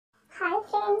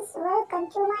friends, welcome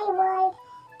to my world.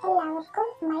 എല്ലാവർക്കും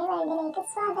my worldലേക്ക്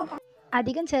സ്വാഗതം.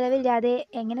 അധികം ചിലവില്ലാതെ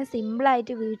എങ്ങനെ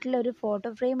സിമ്പിളായിട്ട് വീട്ടിലൊരു ഫോട്ടോ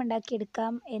ഫ്രെയിം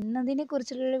ഉണ്ടാക്കിയെടുക്കാം എന്നതിനെ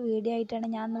കുറിച്ചുള്ള വീഡിയോ ആയിട്ടാണ്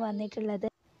ഞാൻ ഇന്ന് വന്നിട്ടുള്ളത്.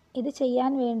 ഇത്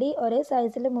ചെയ്യാൻ വേണ്ടി ഒരേ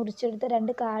സൈസിൽ മുറിച്ചെടുത്ത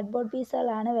 2 കാർഡ്ബോർഡ്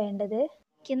പീസുകളാണ് വേണ്ടത്.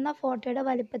 വയ്ക്കുന്ന ഫോട്ടോയുടെ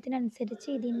വലുപ്പത്തിനനുസരിച്ച്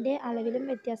ഇതിൻ്റെ അളവിലും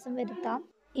വ്യത്യാസം വരുത്താം.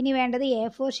 ഇനി വേണ്ടത്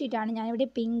A4 ഷീറ്റാണ്. ഞാനിവിടെ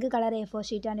പിങ്ക് കളർ A4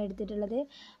 ഷീറ്റാണ് എടുത്തിട്ടുള്ളത്.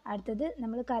 അടുത്തത്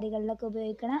നമ്മൾ കറികളിലൊക്കെ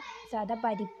ഉപയോഗിക്കുന്ന സാധാ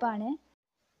പരിപ്പാണ്.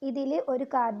 ഇതിൽ ഒരു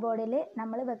കാർഡ്ബോർഡിൽ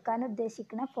നമ്മൾ വെക്കാൻ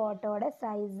ഉദ്ദേശിക്കുന്ന ഫോട്ടോയുടെ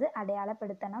സൈസ്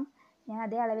അടയാളപ്പെടുത്തണം. ഞാൻ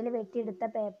അതേ അളവിൽ വെട്ടിയെടുത്ത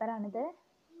പേപ്പറാണിത്.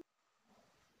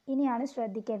 ഇനിയാണ്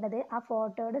ശ്രദ്ധിക്കേണ്ടത്, ആ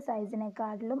ഫോട്ടോയുടെ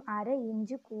സൈസിനെക്കാട്ടിലും 1/2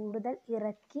 ഇഞ്ച് കൂടുതൽ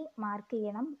ഇറക്കി മാർക്ക്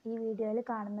ചെയ്യണം, ഈ വീഡിയോയിൽ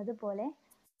കാണുന്നത് പോലെ.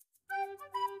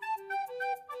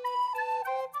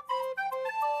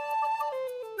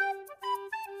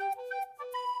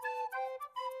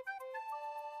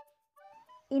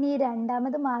 ഇനി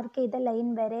രണ്ടാമത് മാർക്ക് ചെയ്ത ലൈൻ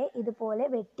വരെ ഇതുപോലെ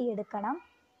വെട്ടിയെടുക്കണം.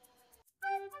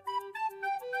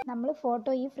 നമ്മൾ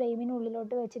ഫോട്ടോ ഈ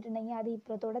ഫ്രെയിമിനുള്ളിലോട്ട് വെച്ചിട്ടുണ്ടെങ്കിൽ അത്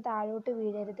ഇപ്പുറത്തോടെ താഴോട്ട്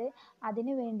വീഴരുത്.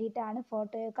 അതിന് വേണ്ടിയിട്ടാണ്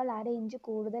ഫോട്ടോയേക്കാൾ 1/2 ഇഞ്ച്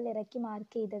കൂടുതൽ ഇറക്കി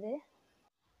മാർക്ക് ചെയ്തത്.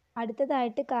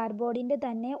 അടുത്തതായിട്ട് കാർഡ്ബോർഡിൻ്റെ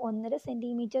തന്നെ 1.5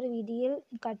 സെൻറ്റിമീറ്റർ വീതിയിൽ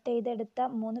കട്ട് ചെയ്തെടുത്ത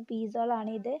 3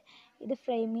 പീസുകളാണ് ഇത്. ഇത്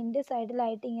ഫ്രെയിമിൻ്റെ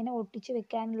സൈഡിലായിട്ട് ഇങ്ങനെ ഒട്ടിച്ച്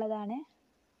വെക്കാനുള്ളതാണ്.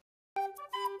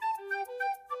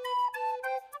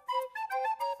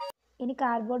 ഇനി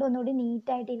കാർഡ്ബോർഡ് ഒന്നുകൂടി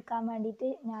നീറ്റായിട്ട് ഇരിക്കാൻ വേണ്ടിയിട്ട്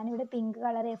ഞാനിവിടെ പിങ്ക്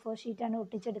കളർ A4 ഷീറ്റാണ്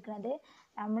ഒട്ടിച്ചെടുക്കുന്നത്.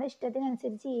 നമ്മുടെ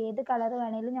ഇഷ്ടത്തിനനുസരിച്ച് ഏത് കളർ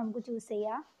വേണമെങ്കിലും നമുക്ക് ചൂസ്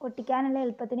ചെയ്യാം. ഒട്ടിക്കാനുള്ള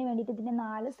എളുപ്പത്തിന് വേണ്ടിയിട്ട് ഇതിൻ്റെ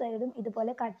 4 സൈഡും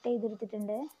ഇതുപോലെ കട്ട്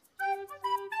ചെയ്തെടുത്തിട്ടുണ്ട്.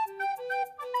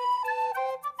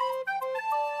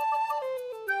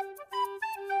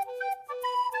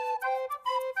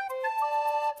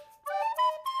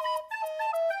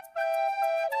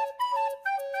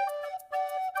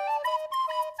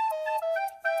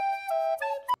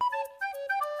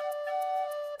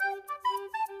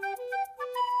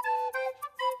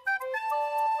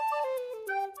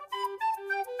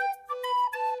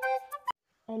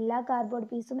 എല്ലാ കാർഡ്ബോർഡ്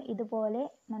പീസും ഇതുപോലെ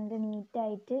നല്ല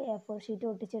നീറ്റായിട്ട് A4 ഷീറ്റ്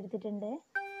ഒട്ടിച്ചെടുത്തിട്ടുണ്ട്.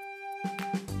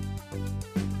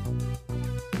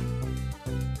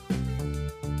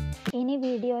 ഇനി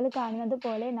വീഡിയോയിൽ കാണുന്നത്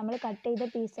പോലെ നമ്മൾ കട്ട് ചെയ്ത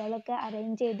പീസുകളൊക്കെ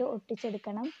അറേഞ്ച് ചെയ്ത്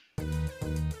ഒട്ടിച്ചെടുക്കണം.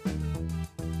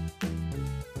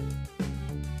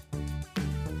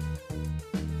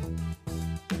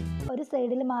 ഒരു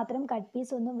സൈഡിൽ മാത്രം കട്ട്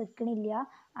പീസ് ഒന്നും വെക്കണില്ല,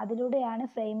 അതിലൂടെയാണ്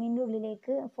ഫ്രെയിമിൻ്റെ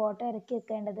ഉള്ളിലേക്ക് ഫോട്ടോ ഇറക്കി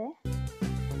വെക്കേണ്ടത്.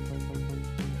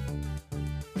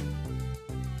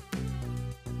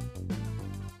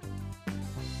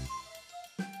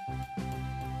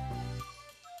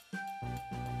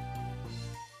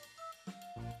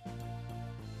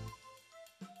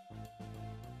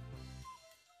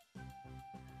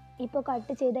 ഇപ്പോൾ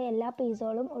കട്ട് ചെയ്ത എല്ലാ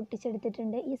പീസുകളും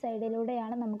ഒട്ടിച്ചെടുത്തിട്ടുണ്ട്. ഈ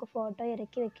സൈഡിലൂടെയാണ് നമുക്ക് ഫോട്ടോ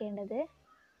ഇറക്കി വെക്കേണ്ടത്.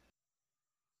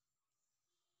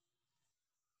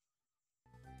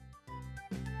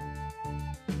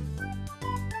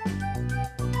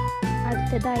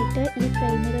 അടുത്തതായിട്ട് ഈ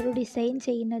ഫ്രെയിമിൽ ഒരു ഡിസൈൻ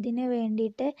ചെയ്യുന്നതിന്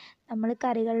വേണ്ടിയിട്ട് നമ്മൾ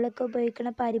കറികളിലൊക്കെ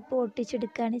ഉപയോഗിക്കുന്ന പരിപ്പ്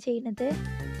ഒട്ടിച്ചെടുക്കുകയാണ് ചെയ്യുന്നത്.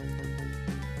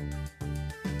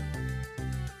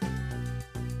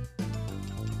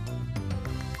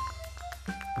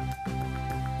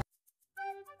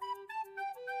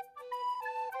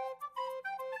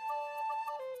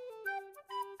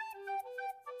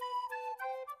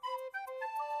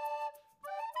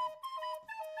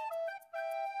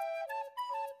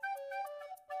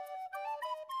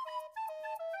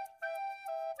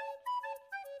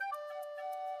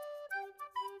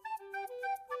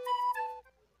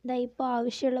 ഇപ്പോൾ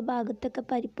ആവശ്യമുള്ള ഭാഗത്തൊക്കെ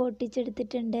പരിപ്പ്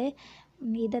ഒട്ടിച്ചെടുത്തിട്ടുണ്ട്.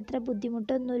 ഇതത്ര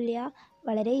ബുദ്ധിമുട്ടൊന്നുമില്ല,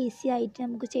 വളരെ ഈസി ആയിട്ട്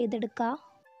നമുക്ക് ചെയ്തെടുക്കാം.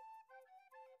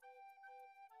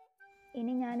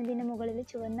 ഇനി ഞാനിതിൻ്റെ മുകളിൽ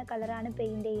ചുവന്ന കളറാണ്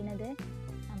പെയിൻറ് ചെയ്യുന്നത്.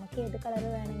 നമുക്ക് ഏത് കളർ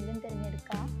വേണമെങ്കിലും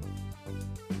തിരഞ്ഞെടുക്കാം.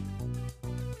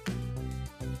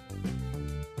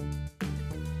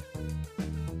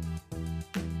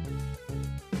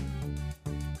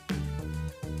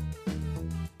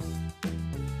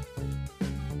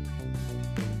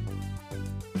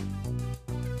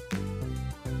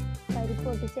 പരിപ്പ്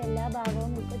ഒട്ടിച്ച എല്ലാ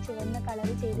ഭാഗവും ഇപ്പോൾ ചുവന്ന കളർ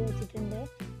ചെയ്ത് വെച്ചിട്ടുണ്ട്.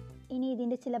 ഇനി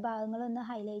ഇതിൻ്റെ ചില ഭാഗങ്ങളൊന്ന്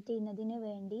ഹൈലൈറ്റ് ചെയ്യുന്നതിന്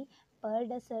വേണ്ടി പേൾ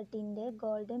ഡെസേർട്ടിൻ്റെ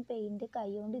ഗോൾഡൻ പെയിൻറ്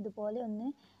കൈകൊണ്ട് ഇതുപോലെ ഒന്ന്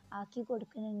ആക്കി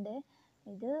കൊടുക്കുന്നുണ്ട്.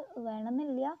 ഇത്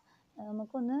വേണമെന്നില്ല,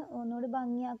 ഒന്നുകൂടി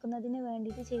ഭംഗിയാക്കുന്നതിന്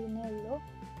വേണ്ടിയിട്ട് ചെയ്യുന്നേ ഉള്ളൂ.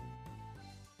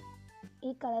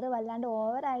 ഈ കളർ വല്ലാണ്ട്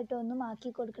ഓവറായിട്ടൊന്നും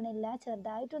ആക്കി കൊടുക്കണില്ല,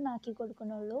 ചെറുതായിട്ടൊന്നും ആക്കി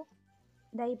കൊടുക്കണുള്ളൂ.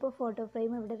 ഇപ്പോൾ ഫോട്ടോ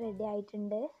ഫ്രെയിം ഇവിടെ റെഡി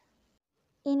ആയിട്ടുണ്ട്.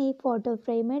 ഇനി ഈ ഫോട്ടോ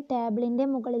ഫ്രെയിം ടേബിളിൻ്റെ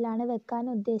മുകളിലാണ് വെക്കാൻ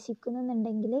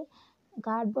ഉദ്ദേശിക്കുന്നുണ്ടെങ്കിൽ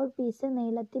കാർഡ്ബോർഡ് പീസ്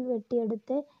നീളത്തിൽ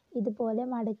വെട്ടിയെടുത്ത് ഇതുപോലെ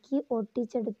മടക്കി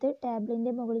ഒട്ടിച്ചെടുത്ത്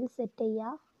ടേബിളിൻ്റെ മുകളിൽ സെറ്റ്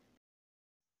ചെയ്യുക.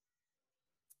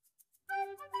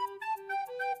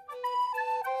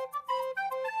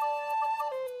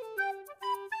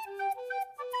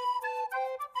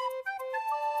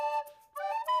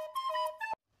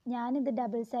 ഞാനിത്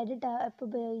ഡബിൾ സൈഡ് ടാപ്പ്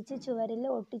ഉപയോഗിച്ച് ചുവരിൽ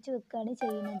ഒട്ടിച്ച് വെക്കുകയാണ്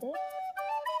ചെയ്യുന്നത്.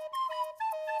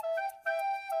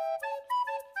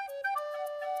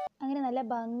 അങ്ങനെ നല്ല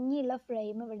ഭംഗിയുള്ള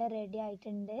ഫ്രെയിം ഇവിടെ റെഡി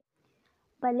ആയിട്ടുണ്ട്.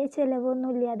 വലിയ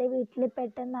ചിലവൊന്നുമില്ലാതെ വീട്ടിൽ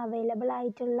പെട്ടെന്ന് അവൈലബിൾ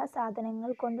ആയിട്ടുള്ള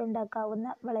സാധനങ്ങൾ കൊണ്ടുണ്ടാക്കാവുന്ന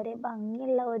വളരെ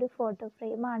ഭംഗിയുള്ള ഒരു ഫോട്ടോ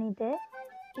ഫ്രെയിമാണിത്.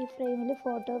 ഈ ഫ്രെയിമിൽ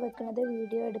ഫോട്ടോ വെക്കുന്നത്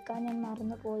വീഡിയോ എടുക്കാൻ ഞാൻ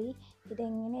മറന്നുപോയി.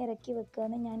 ഇതെങ്ങനെ ഇറക്കി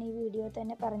വെക്കുകയെന്ന് ഞാൻ ഈ വീഡിയോ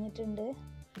തന്നെ പറഞ്ഞിട്ടുണ്ട്.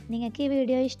 നിങ്ങൾക്ക് ഈ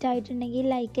വീഡിയോ ഇഷ്ടമായിട്ടുണ്ടെങ്കിൽ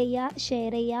ലൈക്ക് ചെയ്യുക,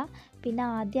 ഷെയർ ചെയ്യുക. പിന്നെ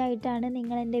ആദ്യമായിട്ടാണ്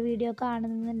നിങ്ങൾ എൻ്റെ വീഡിയോ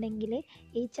കാണുന്നുണ്ടെങ്കിൽ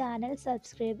ഈ ചാനൽ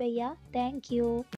സബ്സ്ക്രൈബ് ചെയ്യുക. താങ്ക്